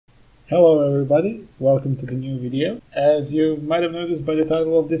Hello everybody, welcome to the new video. As you might have noticed by the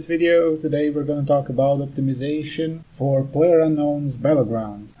title of this video, today we're going to talk about optimization for PlayerUnknown's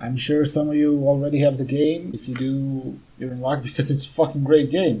Battlegrounds. I'm sure some of you already have the game. If you do, you're in luck because it's a fucking great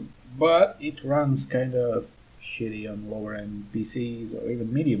game. But it runs kinda shitty on lower end PCs or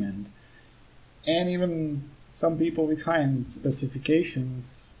even medium end. And even some people with high-end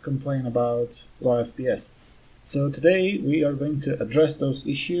specifications complain about low FPS. So today we are going to address those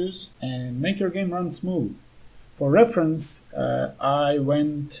issues and make your game run smooth. For reference, I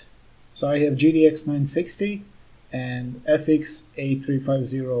have GTX 960 and FX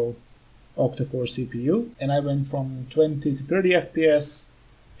 8350 octa-core CPU, and I went from 20 to 30 FPS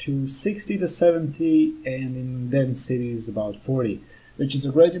to 60 to 70, and in dense cities about 40, which is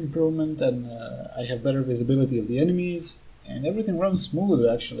a great improvement, and I have better visibility of the enemies, and everything runs smooth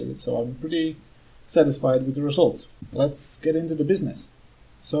actually, so I'm pretty satisfied with the results. Let's get into the business.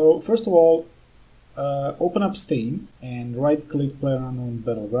 So first of all, open up Steam and right click PlayerUnknown's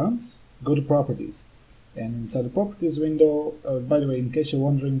Battlegrounds, go to Properties, and inside the Properties window, by the way, in case you're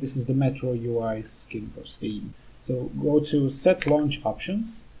wondering, this is the Metro UI skin for Steam. So go to Set Launch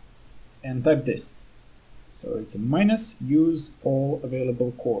Options and type this. So it's a -use all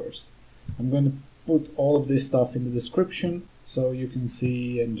available cores. I'm going to put all of this stuff in the description so you can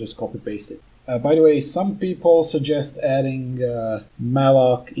see and just copy paste it. By the way, some people suggest adding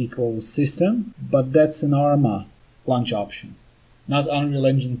malloc equals system, but that's an ARMA launch option, not Unreal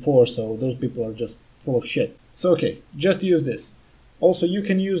Engine 4, so those people are just full of shit. So okay, just use this. Also, you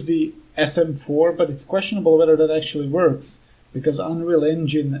can use the SM4, but it's questionable whether that actually works, because Unreal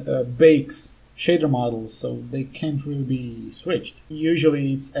Engine bakes shader models, so they can't really be switched.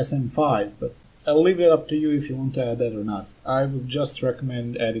 Usually it's SM5, but I'll leave it up to you if you want to add that or not. I would just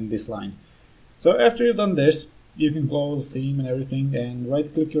recommend adding this line. So after you've done this, you can close Steam and everything and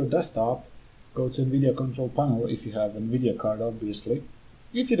right-click your desktop, go to NVIDIA Control Panel if you have an NVIDIA card, obviously.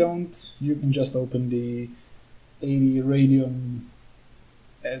 If you don't, you can just open the 80 Radeon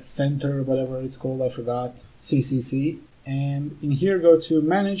Center, whatever it's called, I forgot, CCC. And in here, go to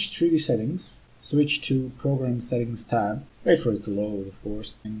Manage 3D Settings, switch to Program Settings tab, wait for it to load, of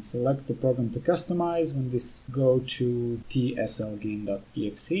course, and select the program to customize. When this, go to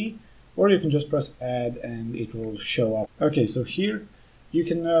TslGame.exe. Or you can just press add and it will show up. Okay, so here you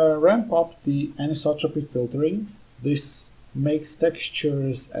can ramp up the anisotropic filtering. This makes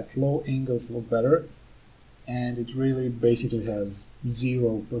textures at low angles look better, and it really basically has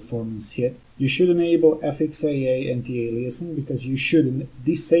zero performance hit. You should enable FXAA anti-aliasing because you should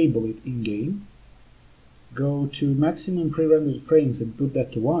disable it in-game. Go to maximum pre-rendered frames and put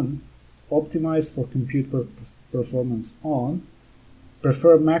that to 1. Optimize for compute performance on.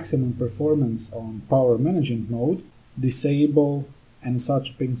 Prefer maximum performance on power management mode, disable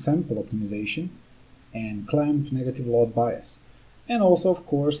anisotropic sample optimization, and clamp negative load bias. And also, of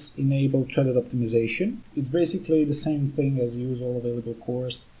course, enable threaded optimization. It's basically the same thing as use all available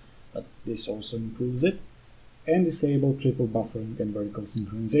cores, but this also improves it. And disable triple buffering and vertical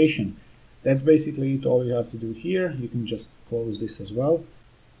synchronization. That's basically it. All you have to do here. You can just close this as well.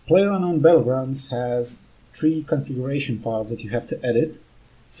 PlayerUnknown's Battlegrounds has 3 configuration files that you have to edit.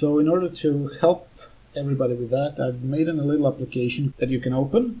 So in order to help everybody with that, I've made a little application that you can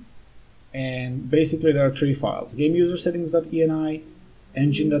open. And basically there are 3 files: GameUserSettings.ini,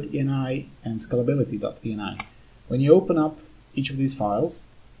 Engine.ini, and Scalability.ini. When you open up each of these files,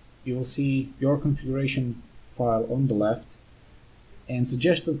 you will see your configuration file on the left and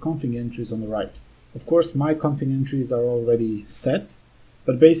suggested config entries on the right. Of course, my config entries are already set,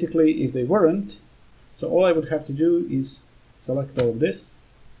 but basically if they weren't, so all I would have to do is select all of this,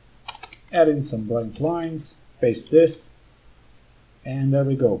 add in some blank lines, paste this, and there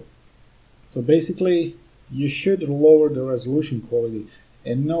we go. So basically, you should lower the resolution quality.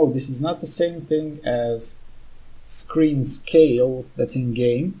 And no, this is not the same thing as screen scale that's in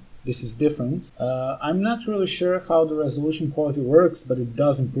game. This is different. I'm not really sure how the resolution quality works, but it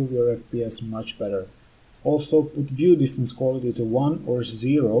does improve your FPS much better. Also, put view distance quality to 1 or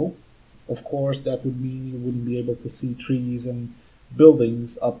 0. Of course, that would mean you wouldn't be able to see trees and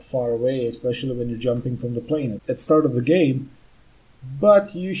buildings up far away, especially when you're jumping from the plane at the start of the game.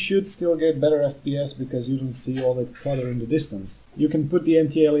 But you should still get better FPS because you don't see all that clutter in the distance. You can put the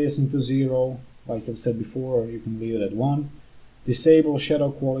anti-aliasing to 0, like I've said before, or you can leave it at 1. Disable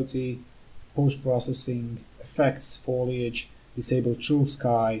shadow quality, post-processing, effects, foliage, disable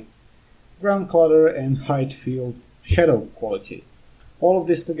TrueSky, ground clutter, and HeightFieldShadowQuality. All of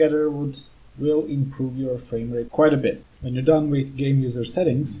this together will improve your frame rate quite a bit. When you're done with game user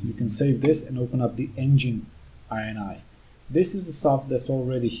settings, you can save this and open up the Engine.ini. This is the stuff that's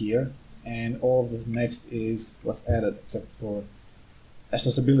already here. and all of the next is what's added except for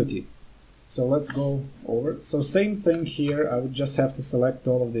accessibility. So let's go over. So same thing here, I would just have to select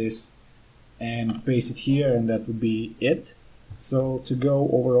all of this and paste it here, and that would be it. So to go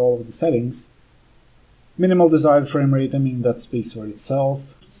over all of the settings, minimal desired frame rate, I mean, that speaks for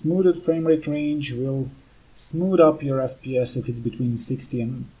itself. Smoothed frame rate range will smooth up your FPS if it's between 60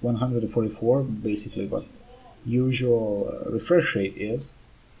 and 144, basically what usual refresh rate is.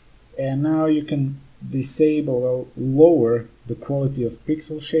 And now you can disable or lower the quality of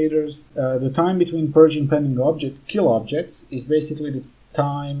pixel shaders. The time between purging pending kill objects is basically the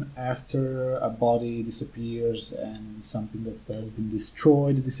time after a body disappears and something that has been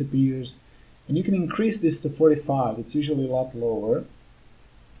destroyed disappears. And you can increase this to 45, it's usually a lot lower.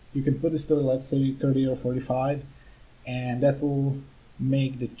 You can put this to, let's say, 30 or 45, and that will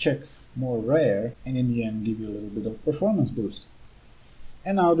make the checks more rare and in the end give you a little bit of performance boost.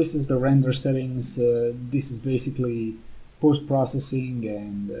 And now this is the render settings. This is basically post-processing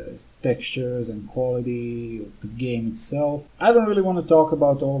and textures and quality of the game itself. I don't really want to talk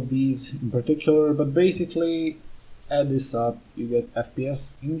about all of these in particular, but basically add this up, you get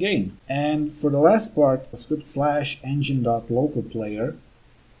FPS in game. And for the last part, script /engine.localPlayer,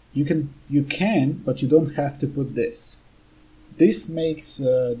 you can, but you don't have to put this. This makes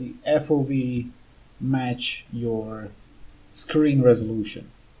the FOV match your screen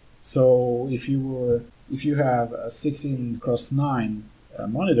resolution. So if you have a 16:9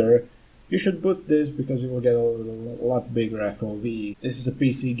 monitor, you should put this because you will get a lot bigger FOV. This is a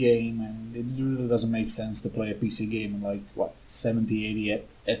PC game, and it really doesn't make sense to play a PC game in like, what, 70-80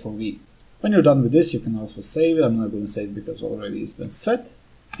 FOV. When you're done with this, you can also save it. I'm not going to save it because already it's been set.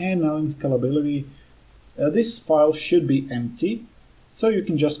 And now in scalability, this file should be empty, so you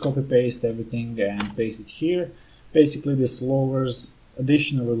can just copy paste everything and paste it here. Basically this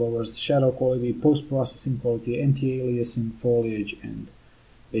additionally lowers shadow quality, post-processing quality, anti-aliasing, foliage, and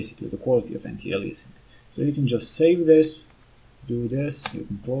basically the quality of anti-aliasing. So you can just save this, do this, you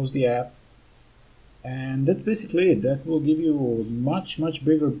can close the app, and that's basically it. That will give you a much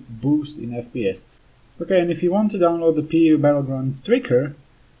bigger boost in FPS. Okay, and if you want to download the PU Battlegrounds tweaker,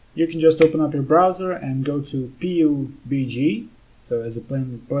 you can just open up your browser and go to PUBG, so as a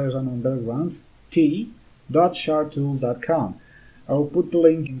PlayerUnknown's Battlegrounds, t.shartools.com. I will put the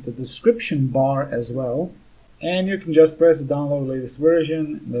link in the description bar as well, and you can just press the download latest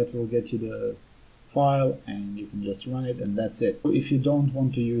version. That will get you the file, and you can just run it, and that's it. If you don't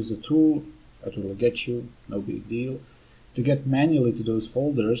want to use a tool, that will get you, no big deal. To get manually to those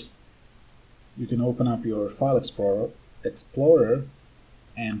folders, you can open up your file explorer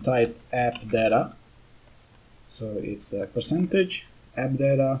and type AppData. So it's percentage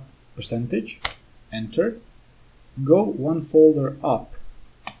AppData percentage, enter. Go one folder up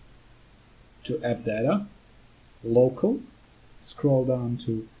to AppData, local, scroll down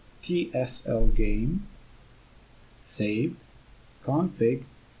to TslGame, saved, config,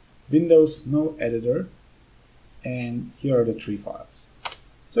 WindowsNoEditor, and here are the 3 files.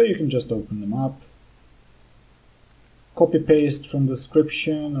 So you can just open them up, copy paste from the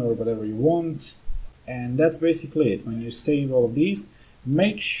description or whatever you want, and that's basically it. When you save all of these,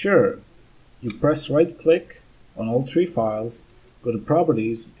 make sure you press right click on all 3 files, go to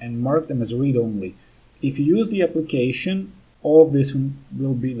properties, and mark them as read-only. If you use the application, all of this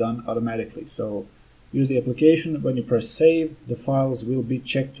will be done automatically. So use the application, when you press save, the files will be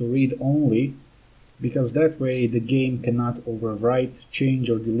checked to read-only, because that way the game cannot overwrite, change,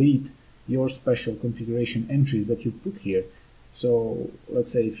 or delete your special configuration entries that you put here. So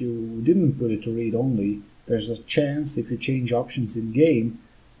let's say if you didn't put it to read-only, there's a chance if you change options in game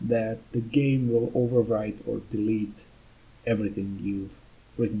that the game will overwrite or delete everything you've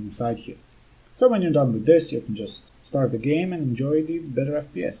written inside here. So when you're done with this, you can just start the game and enjoy the better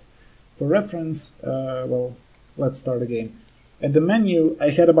FPS. For reference, well, let's start the game. At the menu, I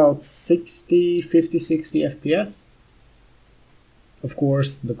had about 50, 60 FPS. Of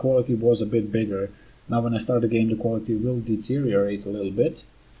course, the quality was a bit bigger. Now when I start the game, the quality will deteriorate a little bit.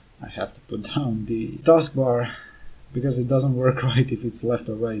 I have to put down the taskbar because it doesn't work right if it's left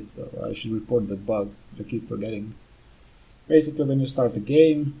or right, so I should report that bug. I keep forgetting. Basically, when you start the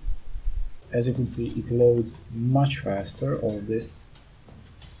game, as you can see, it loads much faster. All of this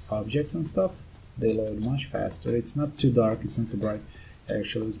objects and stuff, they load much faster. It's not too dark, it's not too bright.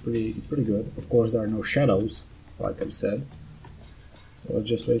 Actually, it's pretty good. Of course, there are no shadows, like I've said. So let's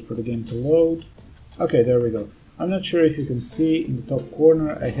just wait for the game to load. Okay, there we go. I'm not sure if you can see in the top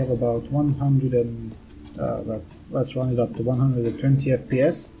corner, I have about 100 and let's run it up to 120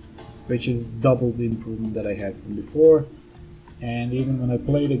 FPS, which is double the improvement that I had from before. and even when I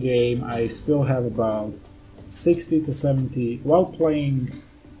play the game I still have about 60 to 70 while playing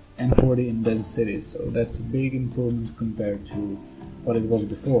and 40 in dense cities, so that's a big improvement compared to what it was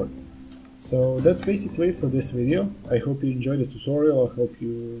before. So that's basically it for this video. I hope you enjoyed the tutorial, I hope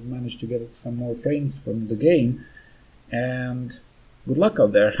you managed to get some more frames from the game, and good luck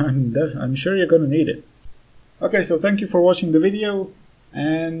out there. I'm sure you're gonna need it. Okay, so thank you for watching the video,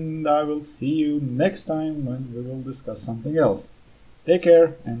 and I will see you next time when we will discuss something else. Take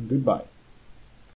care and goodbye.